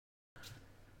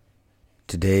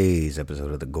Today's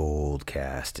episode of the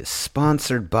Goldcast is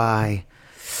sponsored by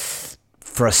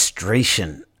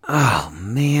frustration. Oh,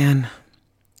 man.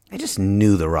 I just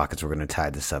knew the Rockets were going to tie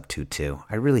this up 2-2.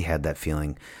 I really had that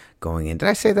feeling going in. Did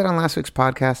I say that on last week's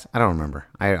podcast? I don't remember.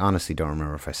 I honestly don't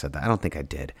remember if I said that. I don't think I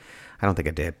did.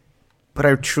 But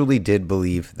I truly did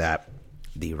believe that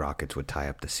the Rockets would tie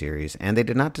up the series, and they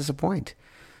did not disappoint.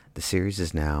 The series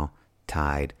is now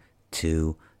tied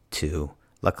 2-2.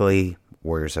 Luckily,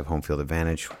 Warriors have home field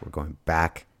advantage. We're going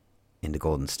back into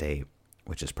Golden State,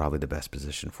 which is probably the best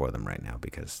position for them right now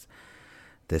because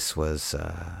this was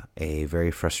a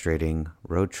very frustrating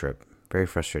road trip. Very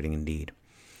frustrating indeed.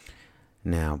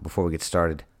 Now, before we get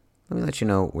started, let me let you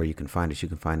know where you can find us. You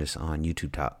can find us on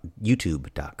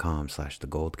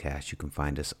youtube.com/thegoldcast. You can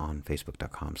find us on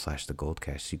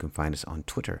facebook.com/thegoldcast. You can find us on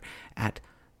Twitter at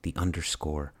the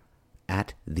underscore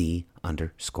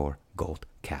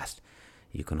Goldcast.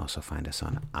 You can also find us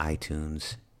on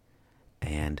iTunes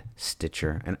and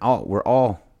Stitcher. And where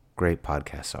all great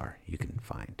podcasts are, you can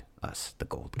find us, the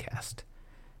Goldcast.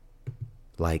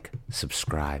 Like,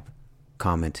 subscribe,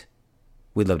 comment.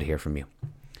 We'd love to hear from you.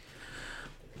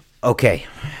 Okay.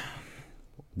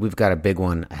 We've got a big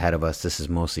one ahead of us. This is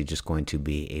mostly just going to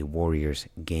be a Warriors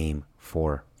Game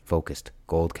 4 focused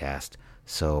Goldcast.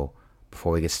 So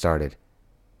before we get started,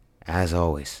 as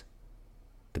always,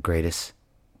 the greatest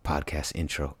podcast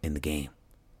intro in the game,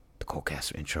 the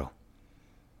Goldcast intro.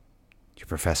 Your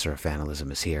professor of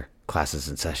fanalism is here. Class is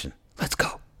in session. Let's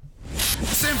go.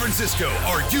 San Francisco,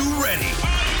 are you ready?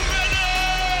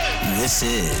 This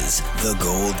is the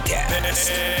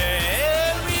Goldcast.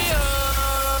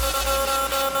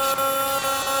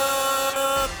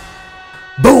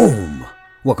 Boom!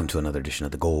 Welcome to another edition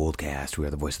of the Goldcast. We are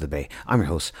the voice of the Bay. I'm your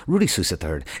host, Rudy Solis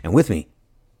III, and with me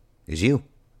is you.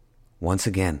 Once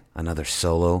again, another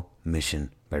solo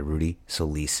mission by Rudy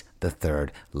Solis III.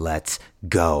 Let's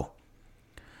go.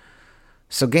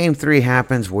 So Game 3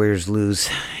 happens. Warriors lose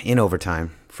in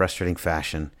overtime, frustrating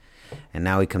fashion. And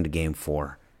now we come to Game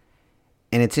 4.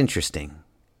 And it's interesting.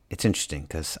 It's interesting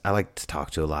because I like to talk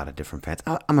to a lot of different fans.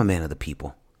 I'm a man of the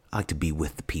people. I like to be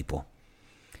with the people.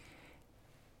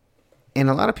 And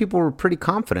a lot of people were pretty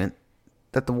confident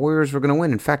that the Warriors were going to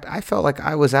win. In fact, I felt like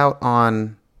I was out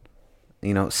on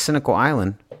Cynical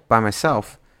Island by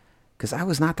myself because I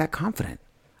was not that confident.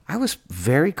 I was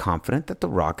very confident that the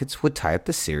Rockets would tie up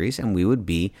the series and we would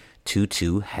be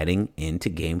 2-2 heading into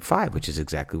Game 5, which is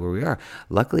exactly where we are.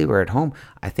 Luckily, we're at home.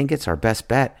 I think it's our best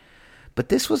bet. But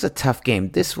this was a tough game.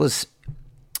 There's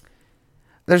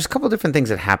a couple different things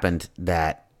that happened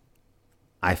that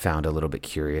I found a little bit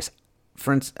curious.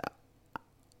 For instance,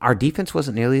 our defense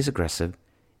wasn't nearly as aggressive.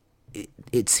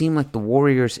 It seemed like the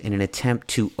Warriors, in an attempt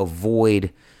to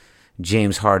avoid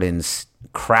James Harden's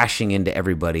crashing into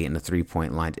everybody in the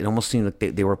three-point line, it almost seemed like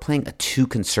they were playing a too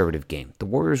conservative game. The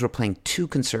Warriors were playing too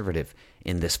conservative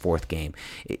in this fourth game.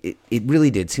 It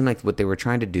really did seem like what they were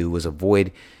trying to do was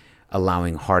avoid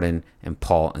allowing Harden and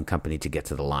Paul and company to get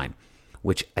to the line,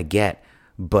 which I get.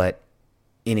 But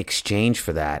in exchange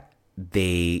for that,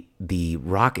 the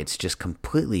Rockets just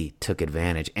completely took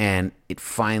advantage, and it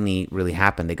finally really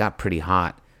happened. They got pretty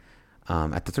hot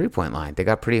at the three-point line. They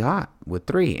got pretty hot with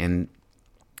three, and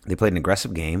they played an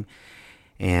aggressive game.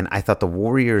 And I thought the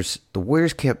Warriors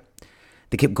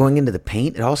kept going into the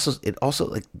paint. It also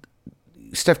like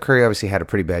Steph Curry obviously had a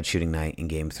pretty bad shooting night in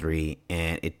Game 3,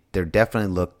 and there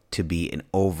definitely looked to be an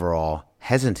overall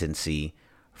hesitancy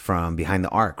from behind the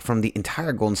arc from the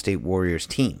entire Golden State Warriors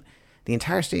team. The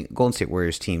entire Golden State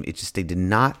Warriors team, they did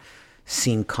not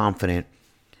seem confident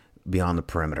beyond the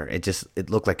perimeter. It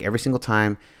looked like every single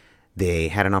time they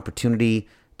had an opportunity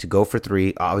to go for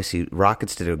three. Obviously,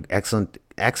 Rockets did an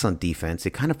excellent defense. They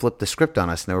kind of flipped the script on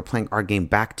us, and they were playing our game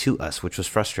back to us, which was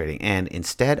frustrating. And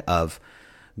instead of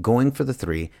going for the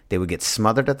three, they would get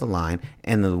smothered at the line,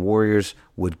 and the Warriors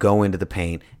would go into the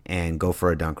paint and go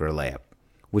for a dunk or a layup,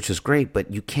 which was great,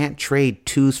 but you can't trade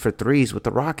twos for threes with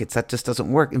the Rockets. That just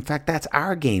doesn't work. In fact, that's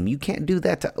our game. You can't do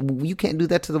that to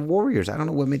the Warriors. I don't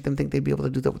know what made them think they'd be able to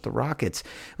do that with the Rockets.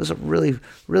 It was really,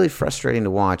 really frustrating to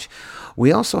watch.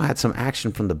 We also had some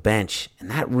action from the bench, and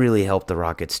that really helped the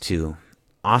Rockets too.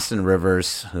 Austin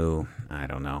Rivers, who, I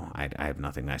don't know, I have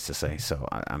nothing nice to say, so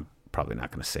I'm probably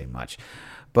not going to say much.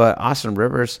 But Austin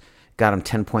Rivers got him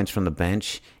 10 points from the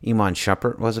bench. Iman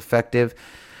Shumpert was effective.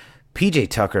 PJ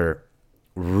Tucker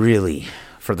really,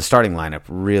 for the starting lineup,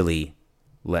 really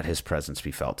let his presence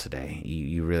be felt today.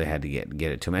 You really had to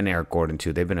get it to him. And Eric Gordon,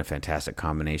 too. They've been a fantastic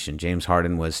combination. James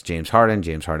Harden was James Harden.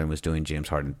 James Harden was doing James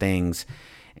Harden things.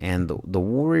 And the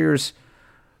Warriors,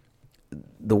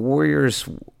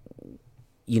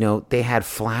 they had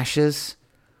flashes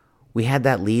we had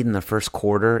that lead in the first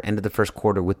quarter, ended the first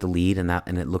quarter with the lead, and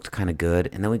it looked kind of good.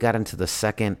 And then we got into the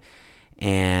second,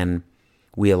 and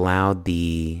we allowed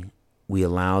the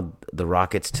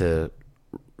Rockets to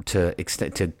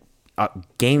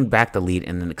gain back the lead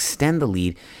and then extend the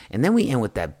lead. And then we end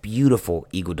with that beautiful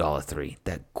Iguodala three,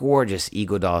 that gorgeous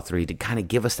Iguodala three to kind of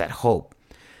give us that hope.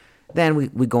 Then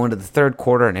we go into the third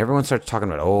quarter, and everyone starts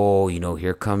talking about,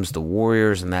 here comes the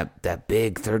Warriors and that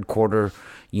big third quarter,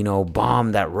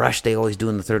 bomb, that rush they always do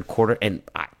in the third quarter. And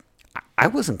I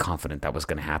wasn't confident that was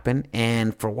going to happen.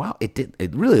 And for a while, it did.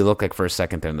 It really looked like for a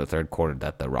second there in the third quarter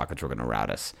that the Rockets were going to rout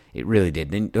us. It really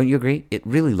did. Don't you agree? It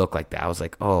really looked like that. I was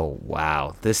like, oh,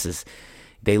 wow.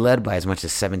 They led by as much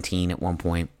as 17 at one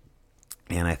point.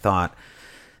 And I thought,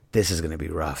 this is going to be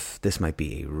rough. This might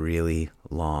be a really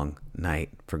long night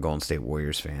for Golden State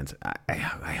Warriors fans.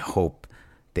 I hope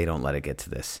they don't let it get to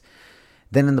this.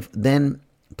 Then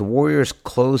the Warriors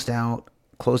closed out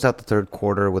the third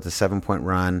quarter with a 7-point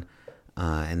run,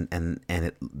 I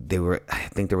think they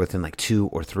were within like 2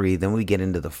 or 3. Then we get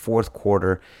into the fourth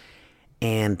quarter,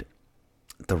 and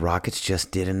the Rockets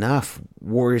just did enough.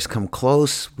 Warriors come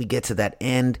close. We get to that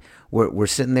end. We're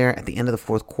sitting there at the end of the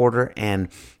fourth quarter, and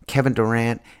Kevin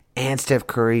Durant and Steph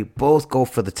Curry both go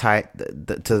for the tie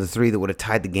to the three that would have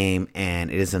tied the game, and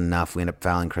it is enough. We end up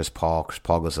fouling Chris Paul. Chris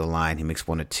Paul goes to the line. He makes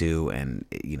 1 of 2, and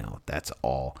that's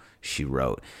all she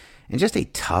wrote. And just a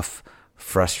tough,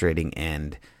 frustrating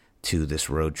end to this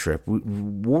road trip.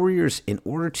 Warriors, in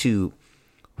order to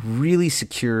really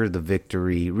secure the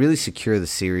victory, really secure the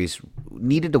series,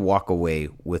 needed to walk away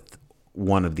with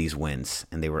one of these wins,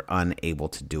 and they were unable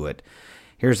to do it.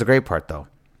 Here's the great part, though.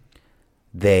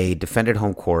 They defended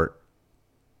home court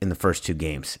in the first 2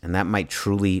 games, and that might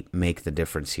truly make the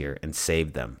difference here and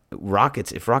save them.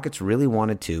 If Rockets really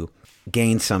wanted to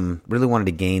gain some,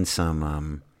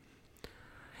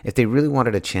 if they really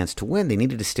wanted a chance to win, they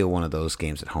needed to steal one of those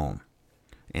games at home.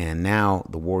 And now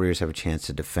the Warriors have a chance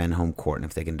to defend home court, and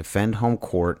if they can defend home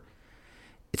court,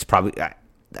 it's probably, I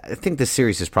think this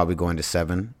series is probably going to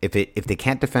 7. If they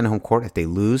can't defend home court, if they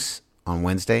lose on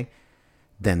Wednesday,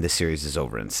 then the series is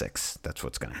over in 6. That's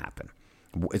what's going to happen.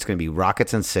 It's going to be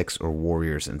Rockets in 6 or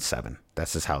Warriors in 7.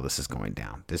 This is how this is going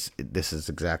down. This is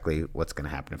exactly what's going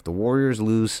to happen. If the Warriors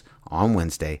lose on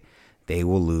Wednesday, they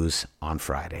will lose on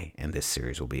Friday, and this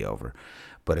series will be over.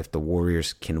 But if the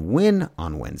Warriors can win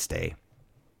on Wednesday,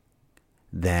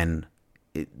 then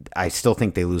I still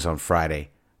think they lose on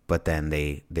Friday. But then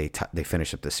they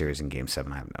finish up the series in Game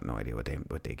 7. I have no idea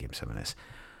what day Game 7 is.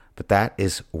 But that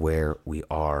is where we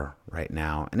are right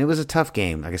now. And it was a tough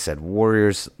game. Like I said,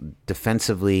 Warriors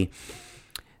defensively,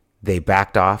 they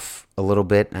backed off a little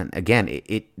bit. And again,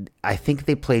 I think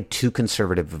they played too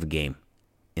conservative of a game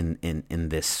in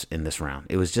this round.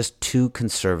 It was just too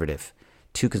conservative.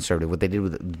 What they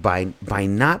did by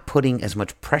not putting as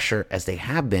much pressure as they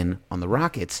have been on the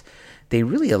Rockets, they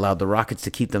really allowed the Rockets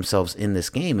to keep themselves in this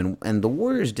game. And the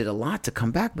Warriors did a lot to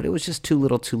come back, but it was just too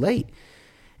little too late.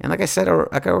 And like I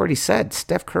already said,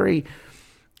 Steph Curry,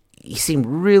 he seemed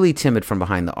really timid from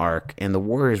behind the arc, and the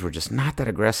Warriors were just not that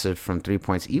aggressive from 3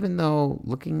 points. Even though,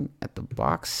 looking at the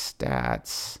box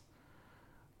stats,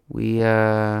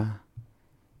 we're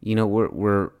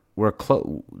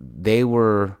close. They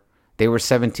were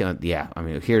 17. Yeah, I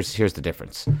mean, here's the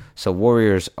difference. So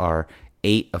Warriors are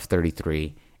 8 of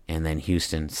 33. And then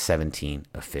Houston, 17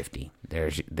 of 50. There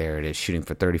it is, shooting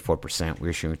for 34%.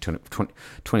 We're shooting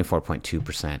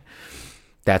 24.2%.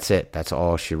 That's it. That's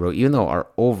all she wrote. Even though our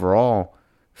overall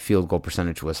field goal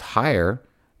percentage was higher,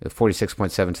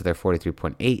 46.7 to their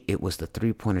 43.8, it was the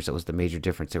three-pointers that was the major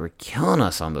difference. They were killing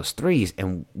us on those threes.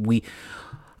 And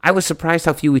I was surprised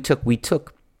how few we took. We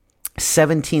took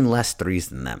 17 less threes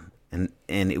than them.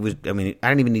 And it was, I mean, I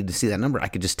didn't even need to see that number. I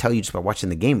could just tell you just by watching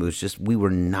the game. It was just, we were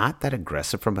not that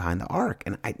aggressive from behind the arc.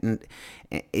 And I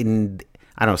don't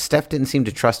know, Steph didn't seem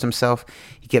to trust himself.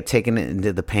 He kept taking it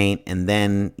into the paint. And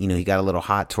then, he got a little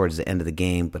hot towards the end of the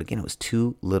game. But again, it was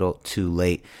too little too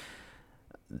late.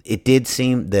 It did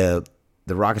seem the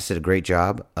Rockets did a great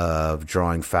job of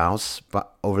drawing fouls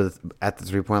at the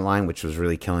three-point line, which was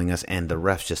really killing us. And the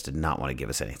refs just did not want to give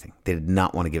us anything. They did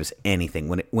not want to give us anything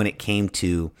when it came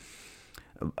to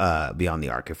beyond the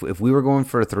arc. If we were going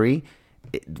for a 3,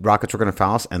 Rockets were going to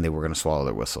foul us, and they were going to swallow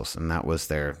their whistles, and that was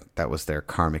their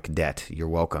karmic debt. You're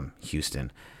welcome,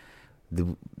 Houston.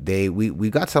 We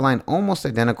got to the line almost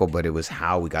identical, but it was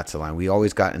how we got to the line. We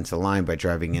always got into the line by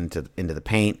driving into the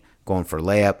paint, going for a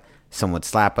layup. Someone would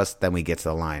slap us, then we get to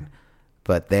the line.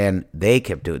 But then they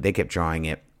kept drawing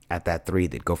it at that 3.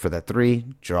 They'd go for that 3,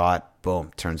 draw it, boom,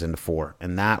 turns into 4,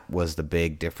 and that was the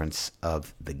big difference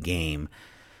of the game.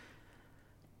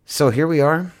 So here we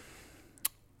are.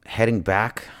 heading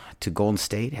back to Golden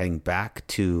State, heading back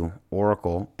to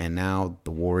Oracle, and now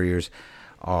the Warriors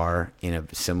are in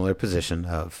a similar position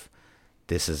of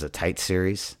this is a tight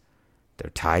series. They're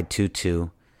tied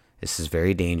 2-2. This is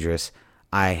very dangerous.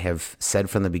 I have said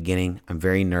from the beginning, I'm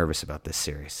very nervous about this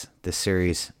series. This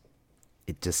series,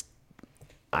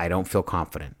 I don't feel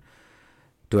confident.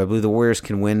 Do I believe the Warriors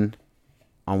can win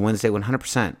on Wednesday?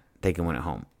 100%. They can win at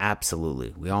home.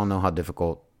 Absolutely. We all know how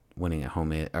difficult winning at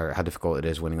home is, or how difficult it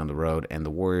is winning on the road, and the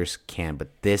Warriors can.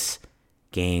 But this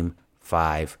game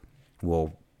 5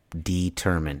 will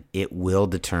determine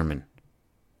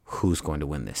who's going to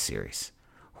win this series.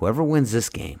 Whoever wins this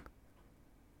game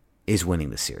is winning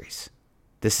the series.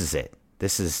 This is it.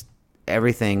 This is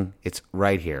everything. It's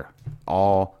right here,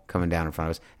 all coming down in front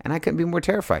of us. And I couldn't be more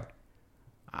terrified.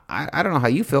 I don't know how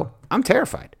you feel. I'm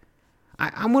terrified.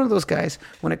 I'm one of those guys,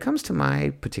 when it comes to my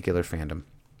particular fandom,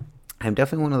 I'm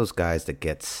definitely one of those guys that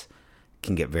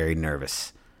can get very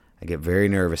nervous. I get very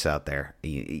nervous out there.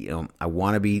 I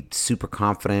want to be super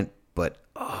confident, but,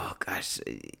 oh, gosh,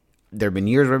 there have been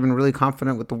years where I've been really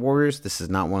confident with the Warriors. This is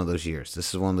not one of those years.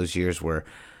 This is one of those years where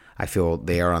I feel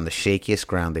they are on the shakiest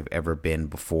ground they've ever been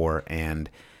before, and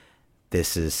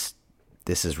this is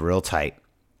real tight.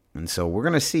 And so we're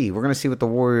gonna see what the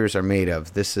Warriors are made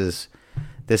of. This is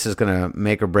gonna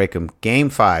make or break them. Game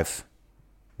 5,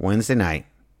 Wednesday night.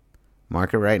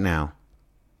 Mark it right now.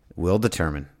 Will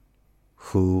determine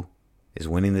who is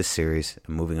winning this series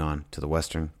and moving on to the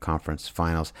Western Conference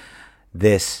Finals.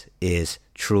 This is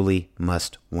truly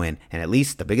must win, and at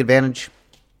least the big advantage: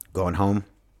 going home,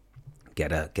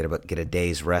 get a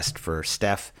day's rest for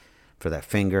Steph for that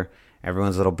finger.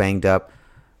 Everyone's a little banged up,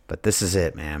 but this is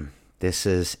it, man. This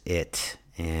is it,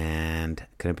 and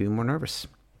couldn't be more nervous.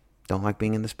 Don't like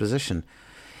being in this position.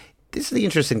 This is the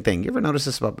interesting thing. You ever notice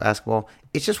this about basketball?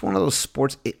 It's just one of those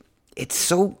sports. It's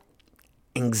so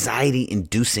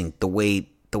anxiety-inducing the way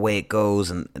it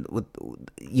goes, and with,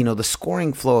 the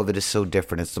scoring flow of it is so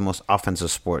different. It's the most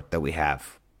offensive sport that we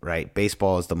have, right?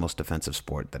 Baseball is the most defensive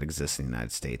sport that exists in the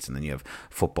United States, and then you have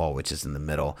football, which is in the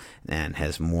middle and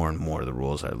has more and more of the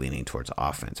rules are leaning towards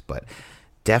offense. But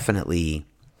definitely,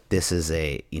 this is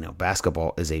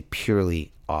basketball is a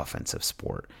purely offensive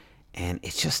sport. And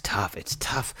it's just tough. It's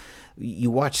tough.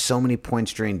 You watch so many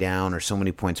points drain down or so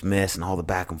many points miss and all the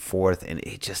back and forth, and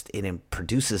it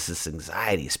produces this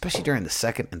anxiety, especially during the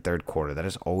second and third quarter. That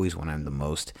is always when I'm the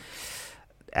most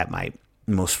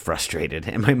frustrated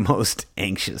and my most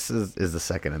anxious is the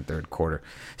second and third quarter.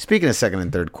 Speaking of second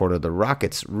and third quarter, the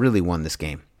Rockets really won this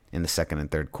game in the second and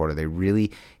third quarter. They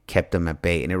really kept them at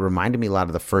bay, and it reminded me a lot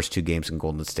of the first 2 games in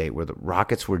Golden State where the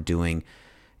Rockets were doing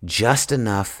just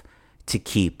enough to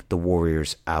keep the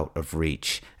Warriors out of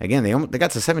reach. Again, they got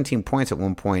to 17 points at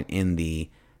one point in the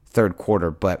third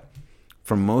quarter, but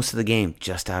for most of the game,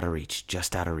 just out of reach,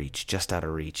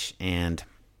 and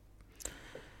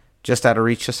just out of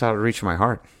reach of my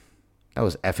heart. That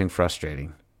was effing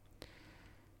frustrating.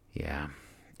 Yeah.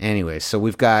 Anyway, so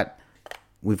we've got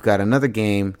another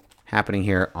game happening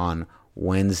here on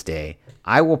Wednesday.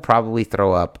 I will probably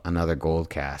throw up another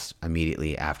Goldcast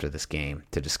immediately after this game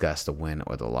to discuss the win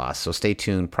or the loss. So stay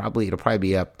tuned. It'll probably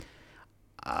be up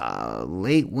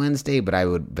late Wednesday, but I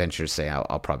would venture to say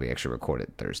I'll probably actually record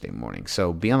it Thursday morning.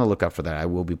 So be on the lookout for that. I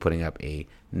will be putting up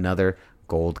another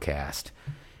Goldcast.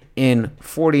 In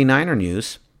 49er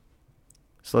news,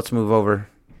 so let's move over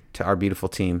to our beautiful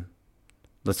team.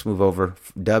 Let's move over,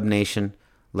 Dub Nation.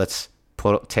 Let's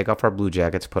take off our blue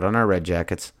jackets, put on our red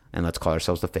jackets, and let's call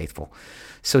ourselves the Faithful.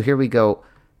 So here we go.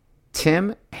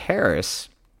 Tim Harris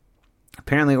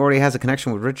apparently already has a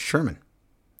connection with Richard Sherman.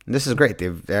 And this is great.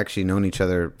 They've actually known each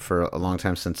other for a long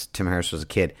time, since Tim Harris was a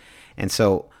kid. And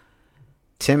so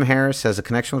Tim Harris has a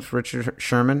connection with Richard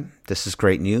Sherman. This is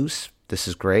great news. This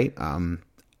is great.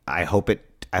 I hope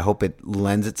it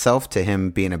lends itself to him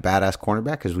being a badass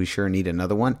cornerback, because we sure need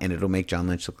another one, and it'll make John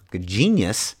Lynch look like a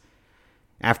genius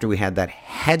after we had that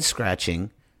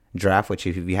head-scratching draft, which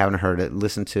if you haven't heard it,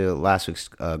 listen to last week's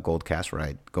Goldcast where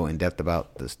I go in depth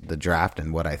about the draft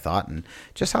and what I thought and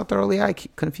just how thoroughly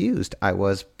confused I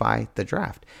was by the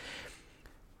draft.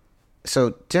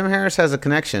 So Tim Harris has a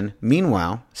connection.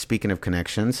 Meanwhile, speaking of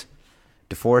connections,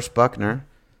 DeForest Buckner,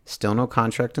 still no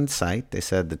contract in sight. They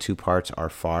said the 2 parts are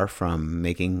far from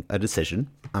making a decision.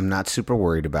 I'm not super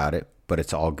worried about it, but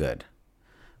it's all good.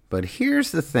 But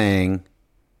here's the thing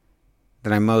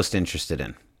that I'm most interested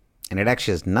in. And it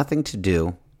actually has nothing to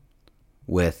do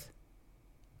with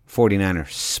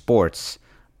 49er sports,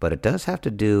 but it does have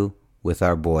to do with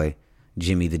our boy,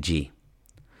 Jimmy the G.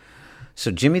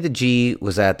 So Jimmy the G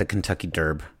was at the Kentucky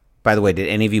Derby. By the way, did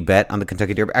any of you bet on the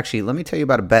Kentucky Derby? Actually, let me tell you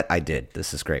about a bet I did.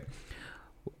 This is great.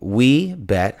 we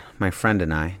bet, my friend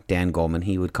and I, Dan Goldman,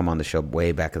 he would come on the show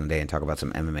way back in the day and talk about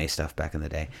some MMA stuff back in the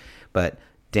day. But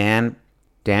Dan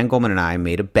Goldman and I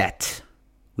made a bet.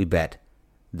 We bet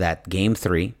that Game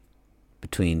 3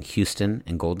 between Houston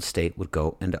and Golden State would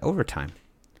go into overtime.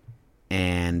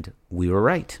 And we were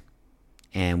right.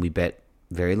 And we bet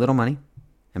very little money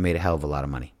and made a hell of a lot of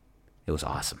money. It was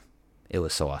awesome. It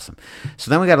was so awesome. So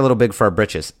then we got a little big for our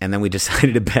britches, and then we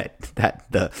decided to bet that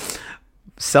the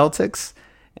Celtics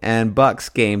and Bucks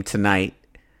game tonight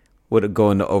would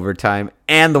go into overtime,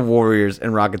 and the Warriors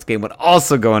and Rockets game would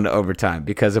also go into overtime,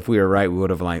 because if we were right, we would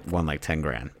have won like 10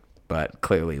 grand. But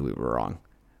clearly we were wrong.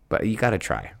 But you got to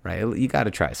try, right? You got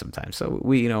to try sometimes. So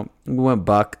we went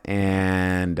buck,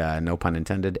 and no pun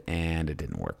intended, and it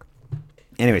didn't work.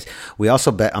 Anyways, we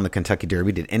also bet on the Kentucky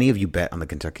Derby. Did any of you bet on the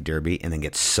Kentucky Derby and then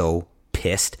get so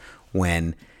pissed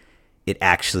when it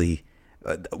actually...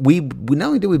 We not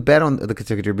only did we bet on the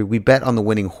Kentucky Derby, we bet on the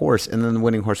winning horse, and then the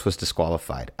winning horse was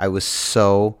disqualified. I was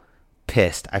so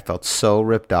pissed. I felt so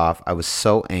ripped off. I was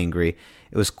so angry.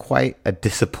 It was quite a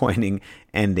disappointing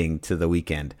ending to the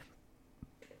weekend.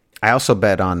 I also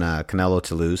bet on Canelo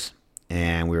to lose,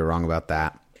 and we were wrong about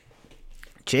that.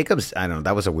 Jacobs, I don't know.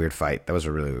 That was a weird fight. That was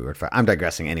a really weird fight. I'm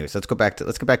digressing. Anyways, let's go back to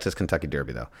this Kentucky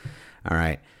Derby though. All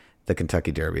right, the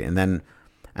Kentucky Derby, and then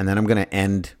I'm going to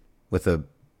end with a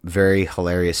very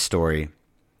hilarious story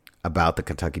about the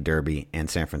Kentucky Derby and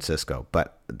San Francisco.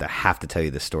 But I have to tell you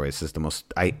this story. This is the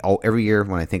most, every year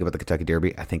when I think about the Kentucky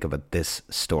Derby, I think about this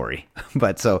story.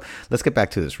 But so let's get back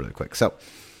to this really quick. So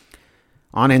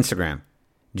on Instagram,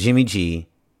 Jimmy G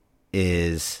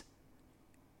is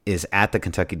at the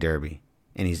Kentucky Derby,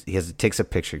 and he takes a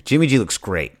picture. Jimmy G looks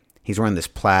great. He's wearing this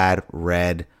plaid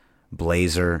red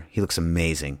blazer. He looks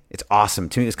amazing. It's awesome.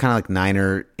 To me, it's kind of like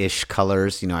Niner-ish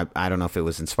colors. I don't know if it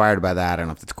was inspired by that. I don't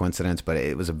know if it's a coincidence, but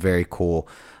it was a very cool,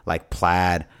 like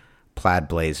plaid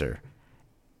blazer.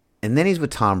 And then he's with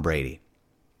Tom Brady.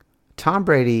 Tom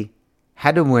Brady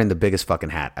had to be wearing the biggest fucking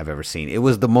hat I've ever seen. It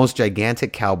was the most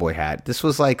gigantic cowboy hat. This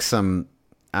was like some,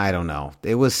 I don't know.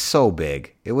 It was so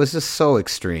big. It was just so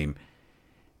extreme.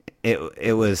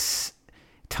 It was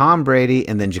Tom Brady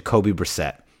and then Jacoby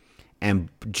Brissett. And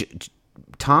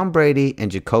Tom Brady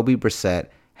and Jacoby Brissett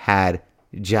had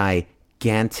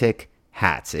gigantic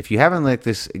hats. If you haven't looked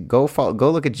this, go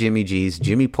look at Jimmy G's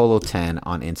Jimmy Polo 10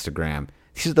 on Instagram.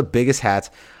 These are the biggest hats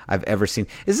I've ever seen.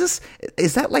 Is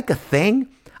that like a thing?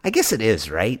 I guess it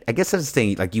is, right? I guess that's the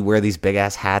thing. Like, you wear these big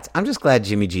ass hats. I'm just glad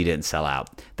Jimmy G didn't sell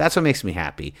out. That's what makes me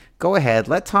happy. Go ahead,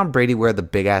 let Tom Brady wear the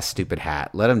big ass stupid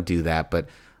hat. Let him do that. But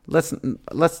let's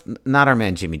not our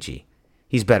man Jimmy G.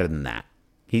 He's better than that.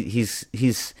 He's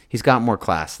got more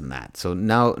class than that. So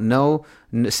no,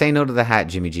 say no to the hat,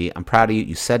 Jimmy G. I'm proud of you.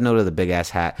 You said no to the big ass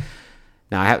hat.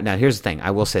 Now here's the thing.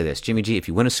 I will say this, Jimmy G. If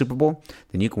you win a Super Bowl,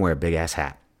 then you can wear a big ass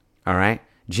hat. All right,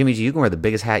 Jimmy G. You can wear the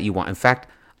biggest hat you want. In fact,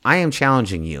 I am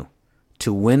challenging you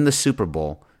to win the Super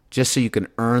Bowl just so you can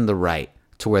earn the right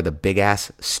to wear the big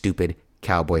ass stupid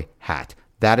cowboy hat.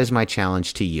 That is my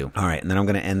challenge to you. All right, and then I'm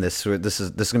going to end this. This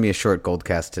is going to be a short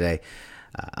Goldcast today.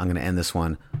 I'm going to end this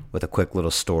one with a quick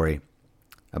little story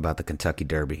about the Kentucky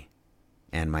Derby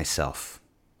and myself.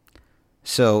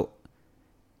 So,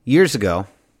 years ago,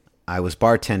 I was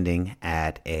bartending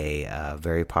at a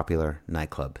very popular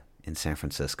nightclub in San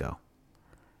Francisco.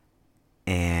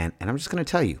 And I'm just going to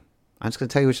tell you. I'm just going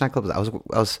to tell you which nightclub it was.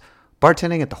 I was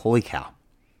bartending at the Holy Cow.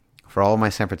 For all of my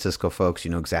San Francisco folks,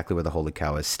 you know exactly where the Holy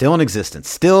Cow is. Still in existence.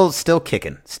 Still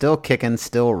kicking.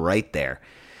 Still right there.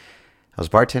 I was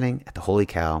bartending at the Holy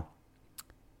Cow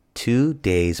 2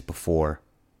 days before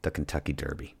the Kentucky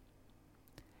Derby.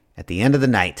 At the end of the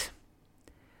night,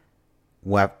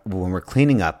 when we're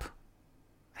cleaning up,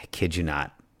 I kid you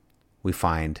not, we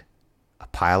find a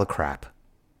pile of crap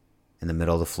in the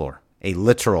middle of the floor. A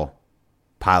literal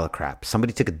pile of crap.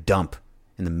 Somebody took a dump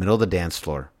in the middle of the dance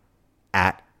floor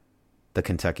at the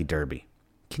Kentucky Derby.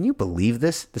 Can you believe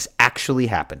this? This actually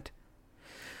happened.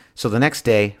 So the next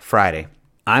day, Friday,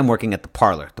 I'm working at the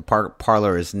Parlor. The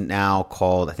Parlor is now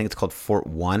called, I think it's called Fort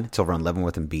One. It's over on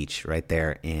Leavenworth and Beach, right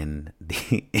there in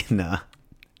the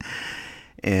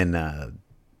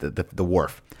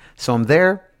wharf. So I'm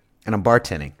there and I'm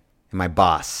bartending, and my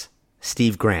boss,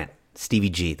 Steve Grant,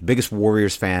 Stevie G, the biggest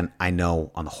Warriors fan I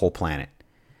know on the whole planet.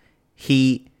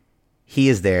 He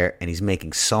is there, and he's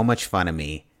making so much fun of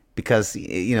me. Because,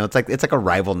 you know, it's like a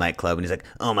rival nightclub, and he's like,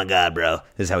 "Oh my God, bro."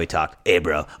 This is how he talked. "Hey,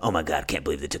 bro, oh my God, can't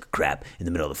believe they took a crap in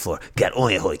the middle of the floor. God,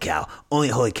 only a Holy Cow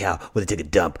would they take a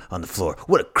dump on the floor.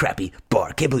 What a crappy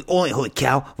bar. Can't believe only a Holy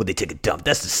Cow would they take a dump.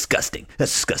 That's disgusting.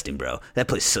 That's disgusting, bro. That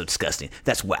place is so disgusting.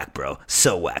 That's whack, bro.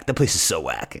 So whack. That place is so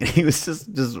whack." And he was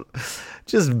just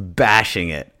just bashing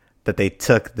it that they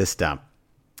took this dump.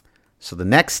 So the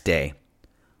next day,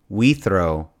 we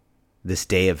throw this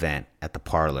day event at the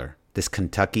Parlor, this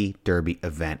Kentucky Derby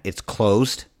event. It's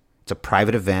closed. It's a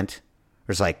private event.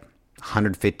 There's like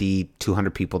 150,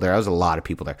 200 people there. There was a lot of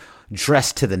people there.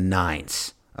 Dressed to the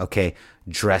nines, okay?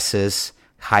 Dresses,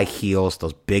 high heels,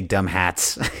 those big dumb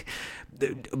hats,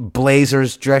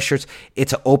 blazers, dress shirts.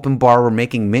 It's an open bar. We're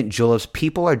making mint juleps.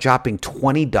 People are dropping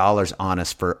 $20 on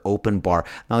us for open bar.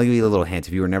 I'll give you a little hint.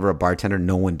 If you were never a bartender,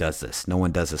 no one does this. No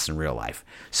one does this in real life.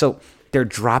 So they're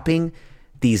dropping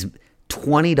these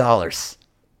 $20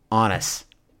 on us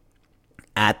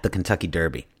at the Kentucky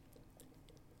Derby.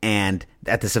 And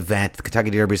at this event, the Kentucky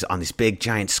Derby is on these big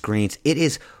giant screens. It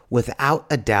is without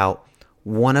a doubt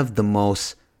one of the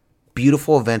most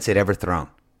beautiful events they'd ever thrown.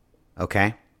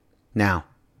 Okay? Now,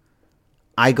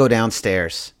 I go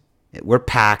downstairs. We're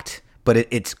packed, but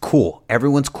it's cool.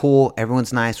 Everyone's cool.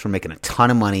 Everyone's nice. We're making a ton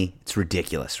of money. It's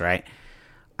ridiculous, right?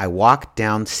 I walk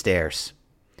downstairs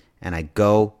and I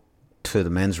go to the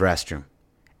men's restroom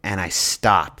and I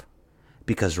stop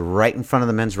because right in front of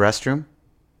the men's restroom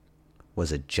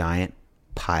was a giant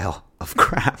pile of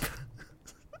crap.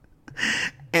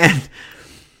 And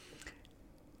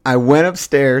I went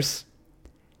upstairs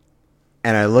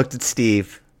and I looked at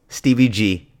Stevie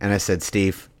G, and I said,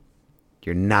 Steve,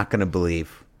 you're not going to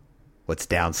believe what's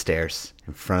downstairs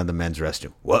in front of the men's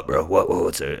restroom. What, bro?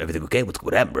 What's everything okay?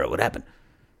 What happened, bro? What happened?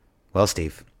 Well,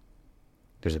 Steve,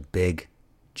 there's a big,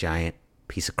 giant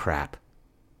piece of crap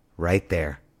right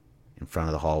there in front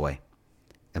of the hallway,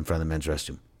 in front of the men's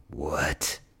restroom.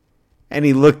 What? And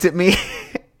he looked at me,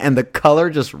 and the color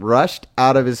just rushed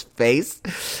out of his face,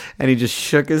 and he just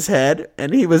shook his head,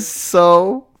 and he was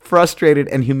so frustrated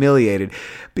and humiliated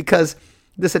because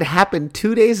this had happened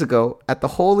 2 days ago at the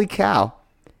Holy Cow,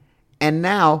 and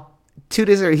now 2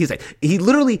 days later, he's like,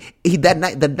 that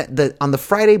night, on the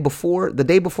Friday before, the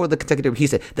day before the Kentucky Derby, he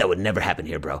said, that would never happen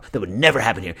here, bro. That would never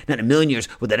happen here. Not in a million years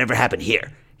would that ever happen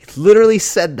here. He literally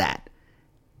said that.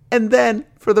 And then,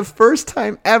 for the first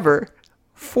time ever,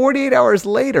 48 hours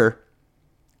later,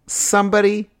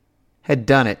 somebody had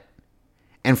done it.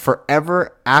 And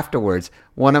forever afterwards,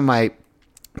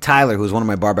 Tyler, who was one of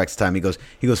my barbacks at the time, he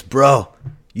goes, bro,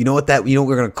 you know what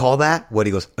we're going to call that? What?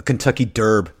 He goes, a Kentucky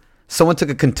Derb. Someone took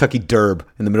a Kentucky Derb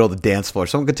in the middle of the dance floor.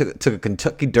 Someone took a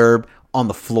Kentucky Derb on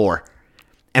the floor.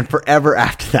 And forever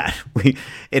after that,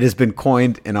 it has been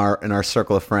coined in our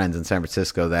circle of friends in San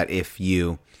Francisco that if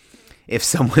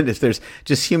there's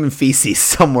just human feces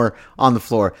somewhere on the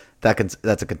floor, that's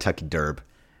a Kentucky Derb.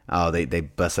 Oh, they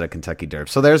busted a Kentucky Derb.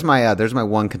 So there's my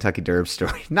one Kentucky Derb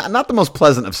story. Not the most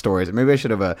pleasant of stories. Maybe I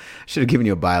should have given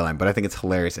you a byline, but I think it's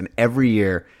hilarious. And every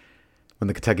year when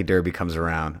the Kentucky Derby comes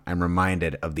around, I'm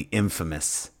reminded of the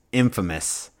infamous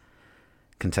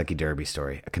Kentucky Derby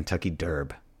story. A Kentucky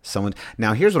Derb.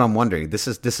 Now here's what I'm wondering. This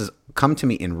has come to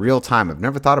me in real time. I've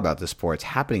never thought about this before. It's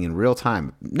happening in real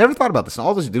time. Never thought about this.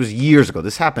 All this. It was years ago.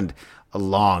 This happened a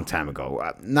long time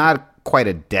ago. Not quite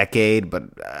a decade, but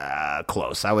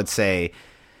close. I would say,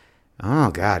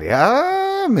 oh God,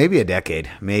 yeah, maybe a decade.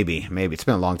 Maybe. It's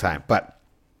been a long time. But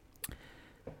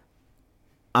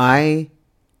I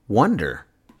wonder,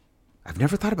 I've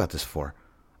never thought about this before.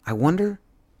 I wonder,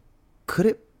 could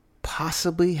it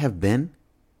possibly have been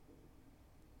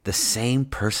the same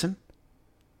person?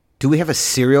 Do we have a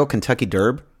serial Kentucky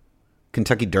Derber?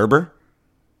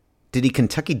 Did he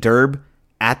Kentucky Derb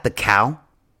at the Cow,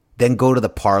 then go to the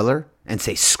Parlor and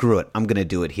say, screw it, I'm going to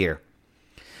do it here?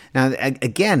 Now,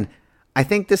 again, I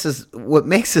think this is what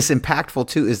makes this impactful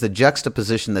too, is the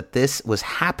juxtaposition that this was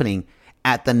happening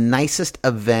at the nicest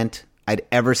event I'd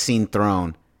ever seen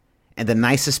thrown, and the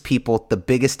nicest people, the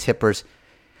biggest tippers.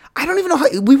 I don't even know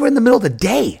how we were in the middle of the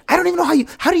day. I don't even know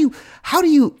how do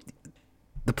you,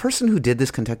 the person who did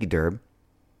this Kentucky Derb,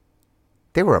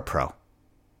 they were a pro.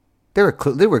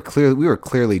 We were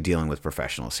clearly dealing with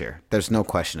professionals here. There's no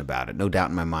question about it. No doubt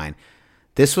in my mind.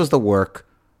 This was the work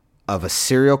of a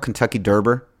serial Kentucky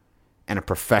Derber and a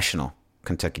professional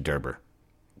Kentucky Derber.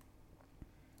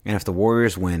 And if the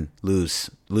Warriors if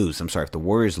the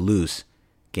Warriors lose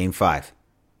Game 5,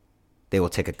 they will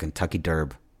take a Kentucky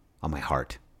Derb on my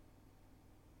heart.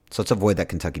 So let's avoid that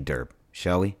Kentucky Derb,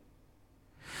 shall we?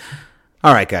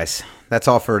 All right, guys. That's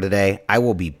all for today. I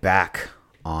will be back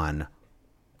on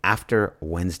after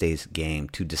Wednesday's game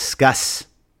to discuss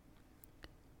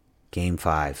Game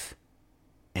 5.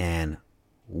 And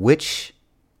which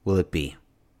will it be?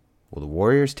 Will the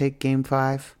Warriors take Game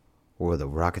 5 or will the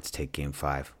Rockets take Game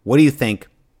 5? What do you think?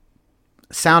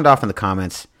 Sound off in the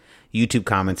comments, YouTube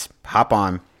comments. Hop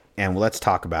on and let's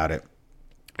talk about it.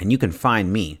 And you can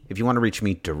find me, if you want to reach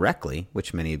me directly,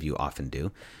 which many of you often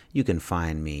do, you can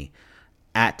find me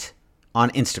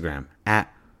on Instagram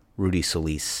at Rudy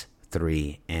Solis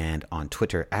 3 and on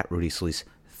Twitter at Rudy Solis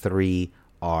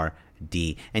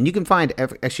 3RD. And you can find,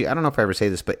 actually, I don't know if I ever say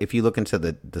this, but if you look into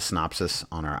the synopsis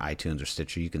on our iTunes or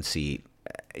Stitcher, you can see,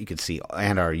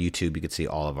 and our YouTube, you can see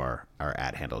all of our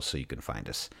ad handles, so you can find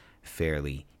us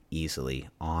fairly easily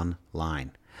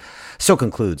online. So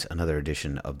concludes another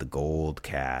edition of the Gold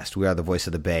Cast. We are the voice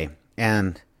of the Bay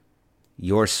and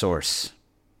your source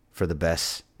for the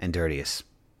best and dirtiest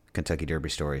Kentucky Derby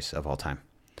stories of all time.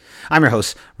 I'm your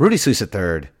host, Rudy Solis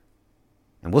III,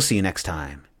 and we'll see you next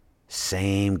time.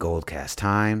 Same Goldcast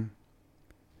time,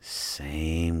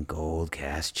 same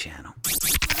Goldcast channel.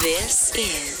 This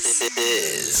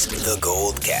is the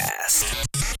Gold Cast.